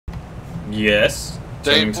Yes.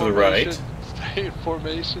 Turning to the right. Stay in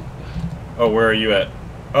formation. Oh, where are you at?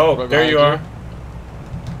 Oh, Right there you are. you.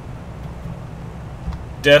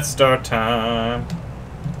 Death Star time.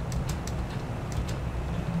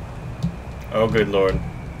 Oh, good lord.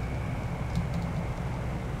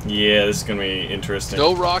 Yeah, this is gonna be interesting.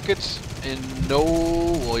 No rockets and no.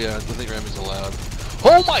 Well, yeah, I don't think ramming's allowed.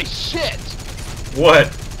 Oh my shit! What?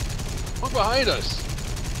 Look behind us.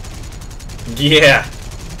 Yeah.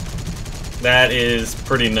 That is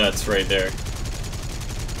pretty nuts right there.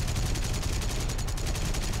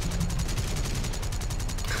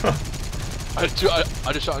 I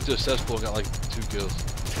just shot into a cesspool and got like 2 kills.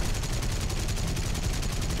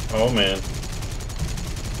 Oh man.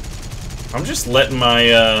 I'm just letting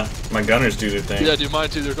my my gunners do their thing. Yeah, dude, mine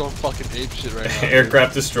too. They're going fucking ape shit right now.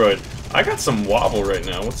 Aircraft destroyed. I got some wobble right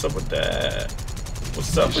now. What's up with that?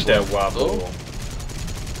 What's up with that wobble?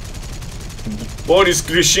 Boris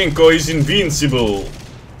Grishenko is invincible.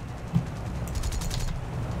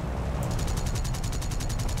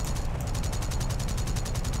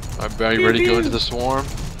 Alright, are you ready to go into the swarm?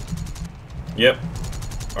 Yep.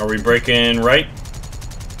 Are we breaking right?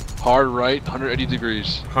 Hard right, 180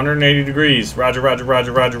 degrees. 180 degrees. Roger, roger,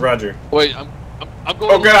 roger, roger, roger. Wait, I'm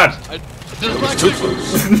going. Oh god! Too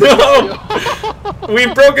close. No!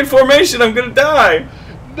 We've broken formation. I'm gonna die.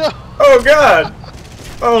 No. Oh god!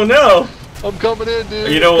 Oh no! I'm coming in,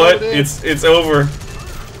 dude. You know what? It's over.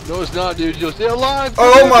 No, it's not, dude. You'll stay alive.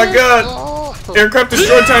 Oh my god! Oh. Aircraft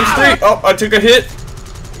destroyed ×3. Oh, I took a hit.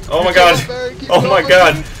 Oh my god! Oh my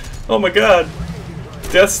god! Oh my god!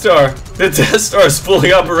 Death Star. The Death Star is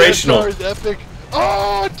fully operational. The Death Star is epic.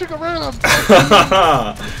 Oh, I took a ram.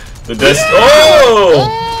 The Death Star.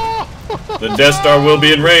 Oh! The Death Star will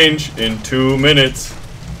be in range in 2 minutes.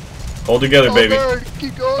 Hold together, baby.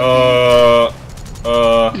 Keep going.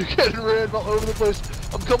 You're getting rammed all over the place.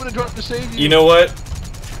 I'm coming and trying to save you. You know what?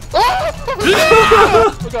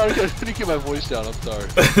 Oh god, I couldn't keep my voice down. I'm sorry.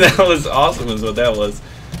 That was awesome, is what that was.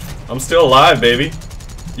 I'm still alive, baby.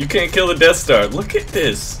 You can't kill the Death Star. Look at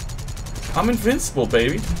this. I'm invincible,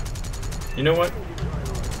 baby. You know what?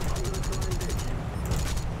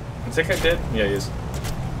 Is that guy dead? Yeah, he is.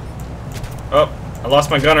 Oh, I lost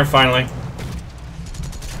my gunner finally.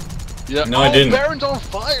 Yeah. No, I didn't. Baron's on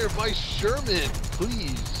fire by Sherman.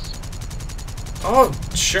 Please. Oh,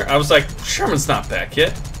 sure. I was like, Sherman's not back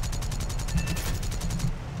yet.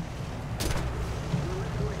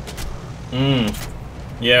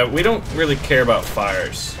 Yeah, we don't really care about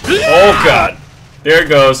fires. Oh god. There it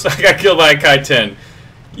goes. I got killed by a Kai-10.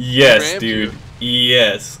 Yes, dude.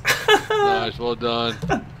 Yes. Nice, well done.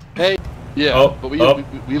 Hey. Yeah, oh, but we have a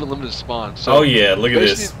limited spawn. So oh yeah, look at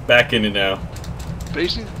this. Back in it now.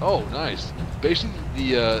 Basically, oh nice. Basically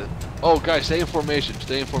the oh guys, stay in formation.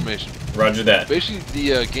 Stay in formation. Roger that. Basically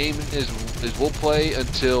the game is we'll play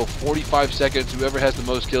until 45 seconds. Whoever has the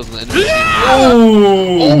most kills in the enemy team.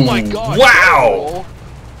 Oh my god. Wow.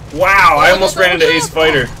 Wow, I almost ran into Ace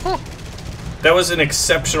Fighter. That was an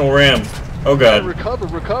exceptional ram. Oh god. Recover.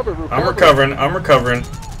 I'm recovering.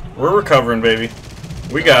 We're recovering, baby.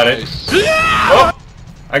 We got it. Oh,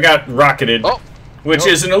 I got rocketed, which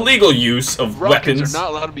is an illegal use of weapons. Rockets are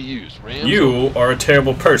not allowed to be used. Rams you are a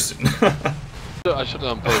terrible person. I should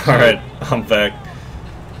have unposted. Alright, I'm back.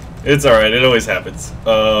 It's alright, it always happens.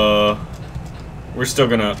 We're still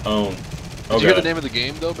gonna own. Did you hear the name of the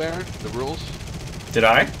game though, Baron? The rules? Did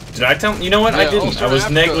I? Did I tell him? You know what? I didn't. I was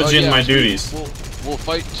negligent in my duties. We'll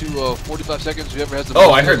fight to 45 seconds. Whoever has the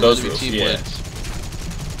most I heard those rules. Yeah. Wins.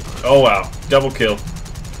 Oh wow, double kill.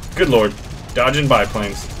 Good lord, dodging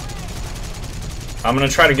biplanes. I'm gonna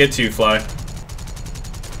try to get to you,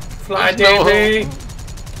 PhlyDaily.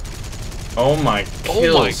 Oh my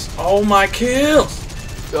kills! Oh my kills!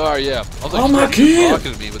 Oh yeah. I was like, oh my kills!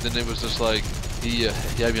 Talking to me, but then it was just like he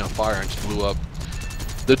had me on fire and just blew up.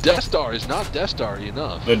 The Death Star is not Death Star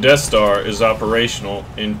enough. The Death Star is operational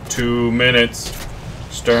in 2 minutes.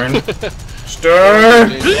 Stern.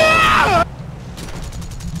 Stern!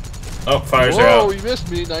 Oh, fires are out. Oh, you missed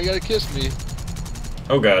me. Now you gotta kiss me.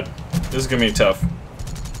 Oh god. This is gonna be tough.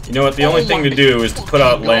 You know what? The only thing to do is to put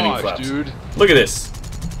out landing flaps. Dude. Look at this.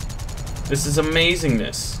 This is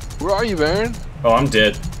amazingness. Where are you, Baron? Oh, I'm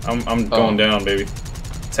dead. I'm going down, baby.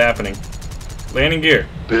 It's happening. Landing gear.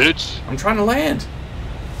 Bitch. I'm trying to land.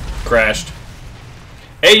 Crashed.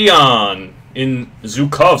 Aeon in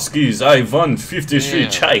Zhukovsky's I-153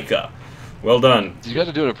 Chaika. Well done. You guys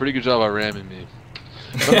are doing a pretty good job at ramming me.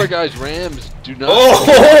 Remember, guys, rams do not.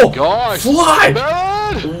 Oh, my gosh! Fly!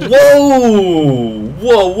 Baron! Whoa!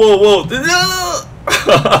 Whoa!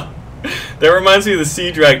 That reminds me of the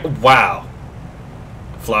Sea Dragon. Wow.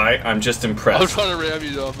 Fly, I'm just impressed. I'm trying to ram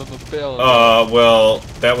you though, I'm failing. Well,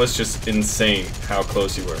 that was just insane how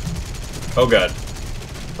close you were. Oh god.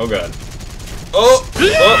 Oh god. Oh!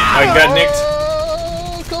 Oh! I got nicked.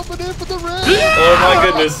 Oh, coming in for the ram! Oh my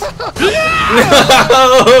goodness.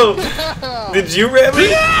 No! Did you ram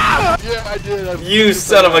me? Yeah, I did. You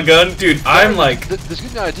son of a gun. Dude, I'm like... This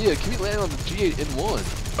gives me an idea. Can we land on the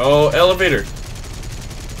G8N1? Oh, elevator.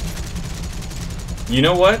 You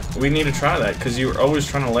know what? We need to try that, because you were always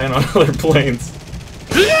trying to land on other planes.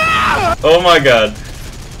 Oh my god.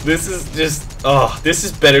 This is just... Oh, this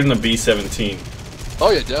is better than the B-17.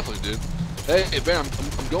 Oh yeah, definitely, dude. Hey, Baron,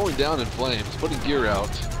 I'm going down in flames, putting gear out,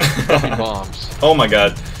 dropping bombs. Oh my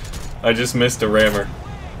god. I just missed a rammer.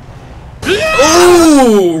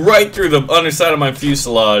 Ooh! Right through the underside of my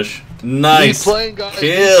fuselage. Nice. Plane, guys,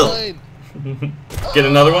 kill. Get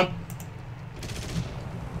another one?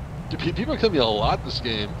 Dude, people are killing me a lot this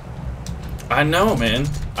game. I know, man.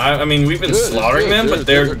 I mean, we've been slaughtering them, but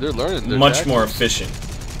they're learning much more efficient.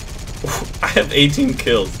 I have 18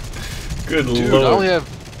 kills. Good dude, lord. I only have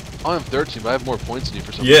 13, but I have more points than you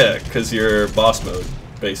for some Yeah, reason. because you're boss mode,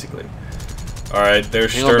 basically. Alright,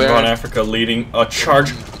 there's Sternbahn Africa leading a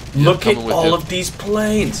charge. Look at all of these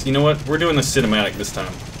planes. You know what? We're doing the cinematic this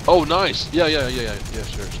time. Oh, nice. Yeah,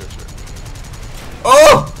 sure.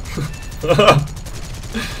 Oh!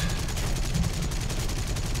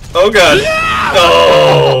 Oh god.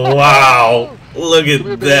 Oh, wow. Look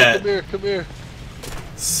at that. Come here.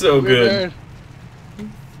 So good.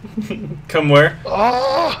 Come where?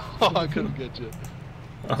 Oh, I couldn't get you.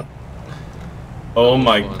 Oh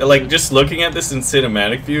my, like just looking at this in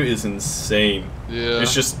cinematic view is insane. Yeah.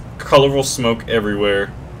 It's just colorful smoke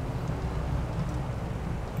everywhere.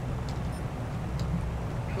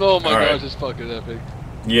 Oh my gosh, it's fucking epic.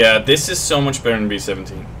 Yeah, this is so much better than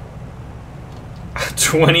B-17.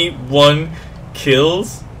 21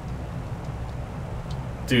 kills?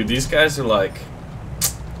 Dude, these guys are like...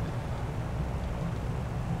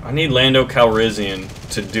 I need Lando Calrissian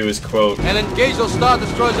to do his quote. And engage those Star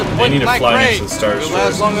Destroyers at point need to blank fly range. next to the Star We'll Destroyers.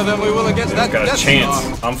 last longer than we will against that Got a Death chance.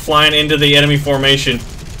 Star. I'm flying into the enemy formation.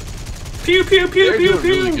 Pew, pew, pew, They're pew, doing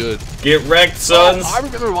pew. really good. Get wrecked, sons. Oh, I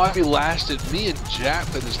remember why we lasted. Me and Jack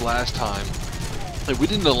played this last time. Like, we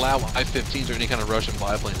didn't allow I-15s or any kind of Russian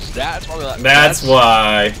biplanes. That's why we lasted. That's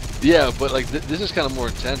why. Yeah, but like this is kind of more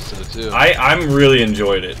intense to it too. I'm really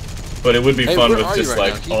enjoyed it, but it would be fun with just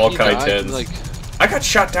right like now? all Can you die? Kai-10s. Like, I got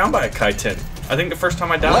shot down by a Kai-10. I think the first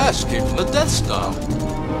time I died. Last escape from the Death Star.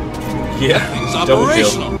 Yeah, Thing's double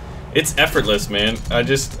operational. kill. It's effortless, man. I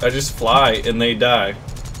just fly and they die.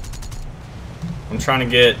 I'm trying to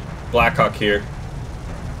get Blackhawk here.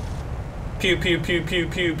 Pew pew pew pew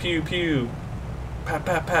pew pew pew. Pap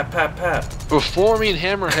pap pap pap pap. before me and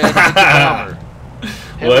Hammerhead hit the bomber.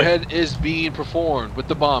 Hammerhead is being performed with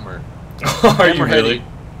the bomber. Are you really?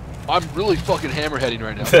 I'm really fucking hammerheading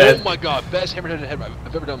right now. Oh my god, best hammerhead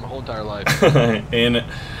I've ever done in my whole entire life. In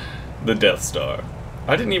the Death Star.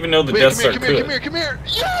 I didn't even know the Death Star could. Come here!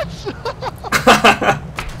 Yes!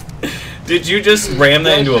 Did you just ram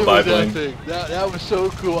that into a biplane? That was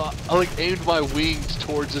so cool. I like aimed my wings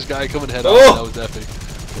towards this guy coming head on. That was epic.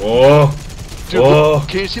 Whoa. Dude, whoa.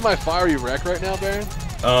 Can you see my fiery wreck right now, Baron?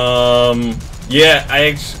 Yeah,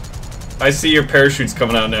 I see your parachutes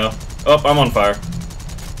coming out now. Oh, I'm on fire.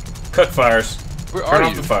 Cut fires. Where Turn are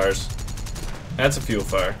off you? the fires. That's a fuel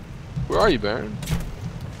fire. Where are you, Baron?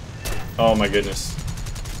 Oh my goodness.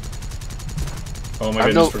 Oh my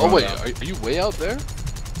goodness. Oh wait, are you way out there?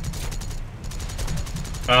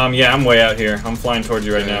 Yeah, I'm way out here. I'm flying towards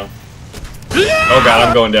you right now. Oh god,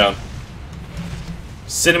 I'm going down.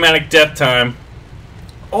 Cinematic death time.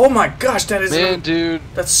 Oh my gosh, that is dude.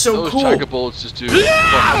 That's so those cool. Tiger bullets just do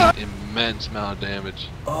fucking immense amount of damage.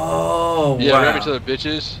 Oh yeah, wow. ram each other,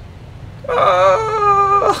 bitches.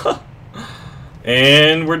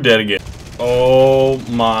 And we're dead again. Oh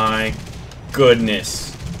my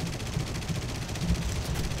goodness.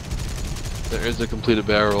 There is a completed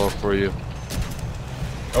barrel roll for you.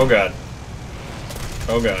 Oh god.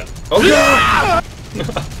 Oh god. Oh god!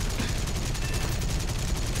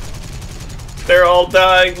 They're all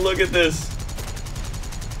dying. Look at this.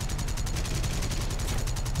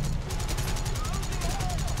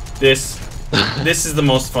 This is the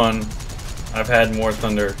most fun I've had in War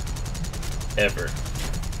Thunder ever.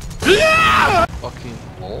 Fucking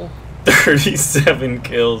lol. 37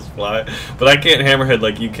 kills, Fly. But I can't hammerhead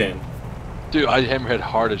like you can. Dude, I hammerhead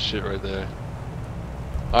hard as shit right there.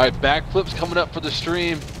 Alright, backflip's coming up for the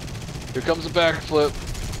stream. Here comes a backflip.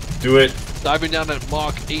 Do it. Diving down at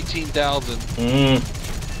Mach 18,000. Ooh,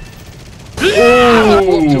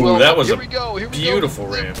 that was Here a we go. beautiful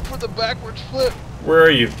Flip ramp. for the backwards flip. Where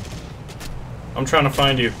are you? I'm trying to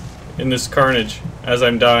find you in this carnage as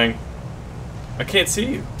I'm dying. I can't see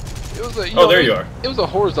you. It was a, oh, there you are. It was a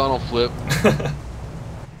horizontal flip.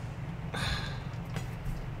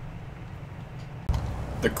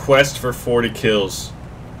 The quest for 40 kills.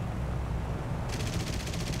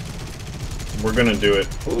 We're gonna do it.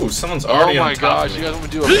 Ooh, someone's already on top of me. You guys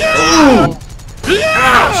want to do a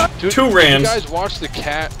Ouch! Dude, Two rams. You guys watch the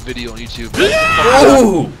cat video on YouTube.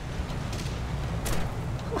 Ooh!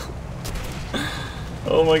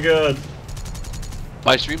 Oh my god.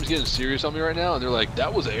 My stream's getting serious on me right now, and they're like,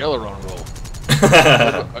 that was an aileron roll.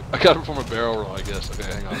 I got it from a barrel roll, I guess.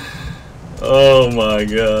 Okay, hang on. Oh my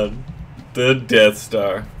god. The Death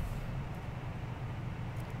Star.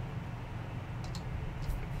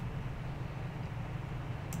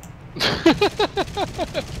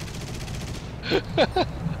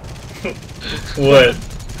 What?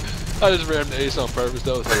 I just rammed the ace on purpose.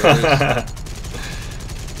 That was hilarious.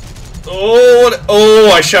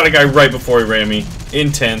 Oh, I shot a guy right before he ran me.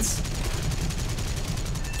 Intense.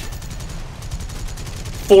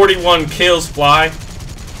 41 kills, Fly.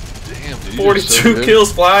 Damn, dude. 42 so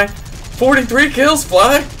kills, Fly. 43 kills,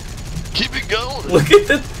 Fly. Keep it going. Look at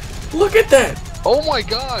that. Look at that. Oh my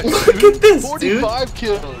gosh. Look dude. at this, 45 dude.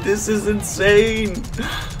 kills. This is insane.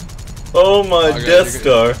 Oh my Okay, Death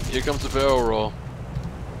Star. Here comes the barrel roll.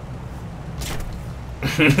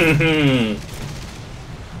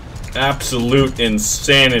 Absolute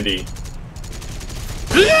insanity.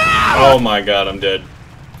 Oh my god, I'm dead.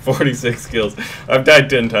 46 kills. I've died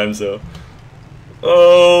 10 times though.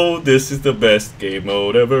 Oh, this is the best game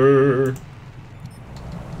mode ever.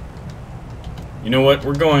 You know what?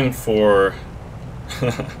 We're going for...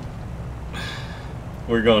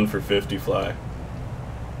 We're going for 50 Fly.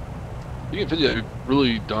 You can video. I'm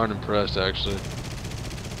really darn impressed, actually.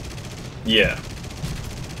 Yeah.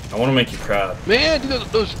 I want to make you proud. Man, dude,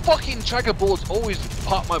 those fucking Chika bullets always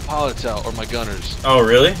pop my pilots out or my gunners. Oh,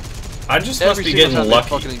 really? I just must be getting time lucky.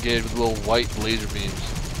 They fucking engaged with little white laser beams.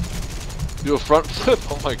 Do a front flip?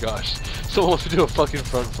 Oh my gosh. Someone wants to do a fucking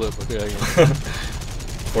front flip. Okay, hang on.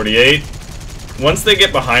 48. Once they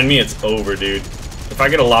get behind me, it's over, dude. If I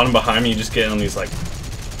get a lot of them behind me, you just get on these, like,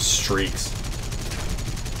 streaks.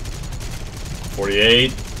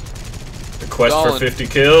 48. The quest for 50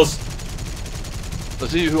 kills.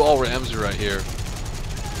 Let's see who all rams are right here.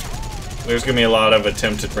 There's gonna be a lot of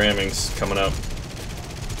attempted rammings coming up.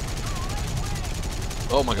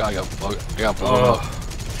 Oh my god, I got blown up.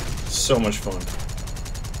 So much fun.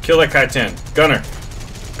 Kill that G8N. Gunner.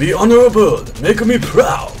 Be honorable. Make me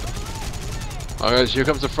proud. Alright, here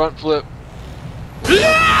comes the front flip.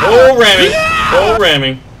 Oh, ramming. Oh,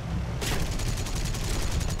 ramming.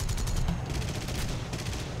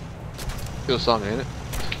 Good song, ain't it?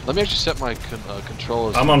 Let me actually set my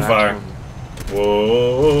controllers. I'm on fire.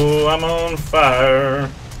 Whoa, I'm on fire.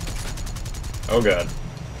 Oh god.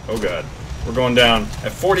 Oh god. We're going down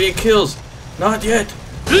at 48 kills. Not yet.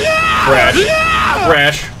 Crash.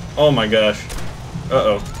 Crash. Oh my gosh.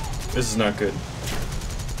 Uh-oh. This is not good.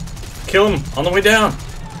 Kill him on the way down.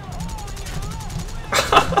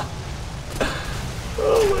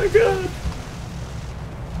 Oh my god.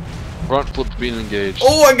 Front flip's being engaged.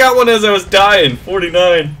 Oh, I got one as I was dying.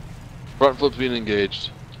 49. Front flip's being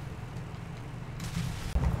engaged.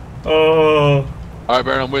 Oh. Alright,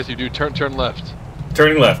 Baron, I'm with you, dude. Turn left.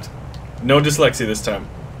 Turning left. No dyslexia this time.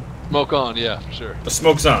 Smoke on, yeah, for sure. The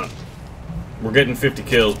smoke's on. We're getting 50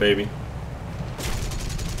 kills, baby.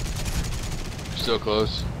 Still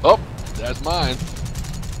close. Oh, that's mine.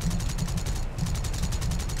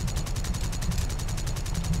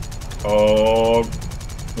 Oh,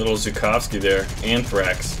 little Zukovsky there.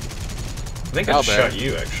 Anthrax. I think I just shot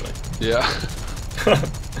you, actually. Yeah.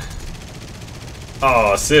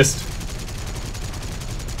 Oh, assist.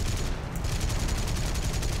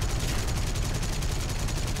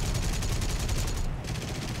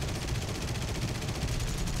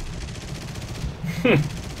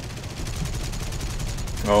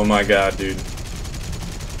 Oh my god, dude.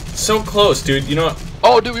 So close, dude. You know what?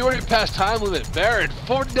 Oh, dude, we already passed time limit. Baron,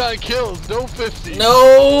 49 kills, no 50.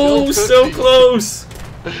 No, 50. so close.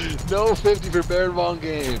 No 50 for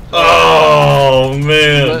BaronVonGamez. Oh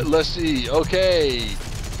man. Let's see. Okay.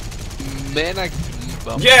 Man,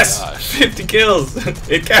 oh yes, 50 kills.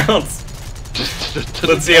 It counts.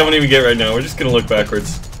 Let's see how many we get right now. We're just gonna look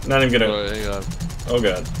backwards. Not even gonna. Right, hang on. Oh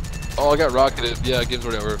god. Oh, I got rocketed. Yeah, game's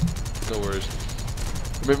whatever. No worries.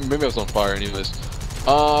 Maybe I was on fire anyways.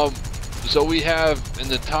 So we have in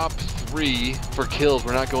the top 3 for kills.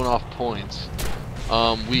 We're not going off points.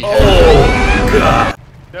 We have. Oh god.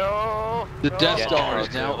 No. The Death no. Star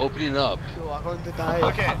is now opening up. I'm going to die.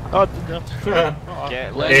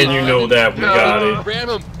 Okay. And you know that we got it. Ram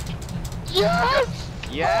him. Yes.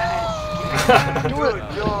 Yes! Good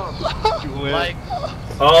job. Like,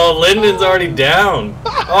 Oh, Lyndon's already down.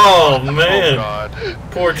 Oh Oh man, God.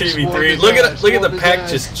 poor TV3. Look at the pack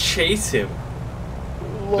just chase him.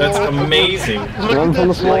 That's amazing. Run from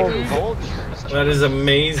the floor. vultures. That is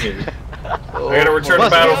amazing. I gotta return to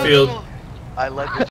battlefield. I led the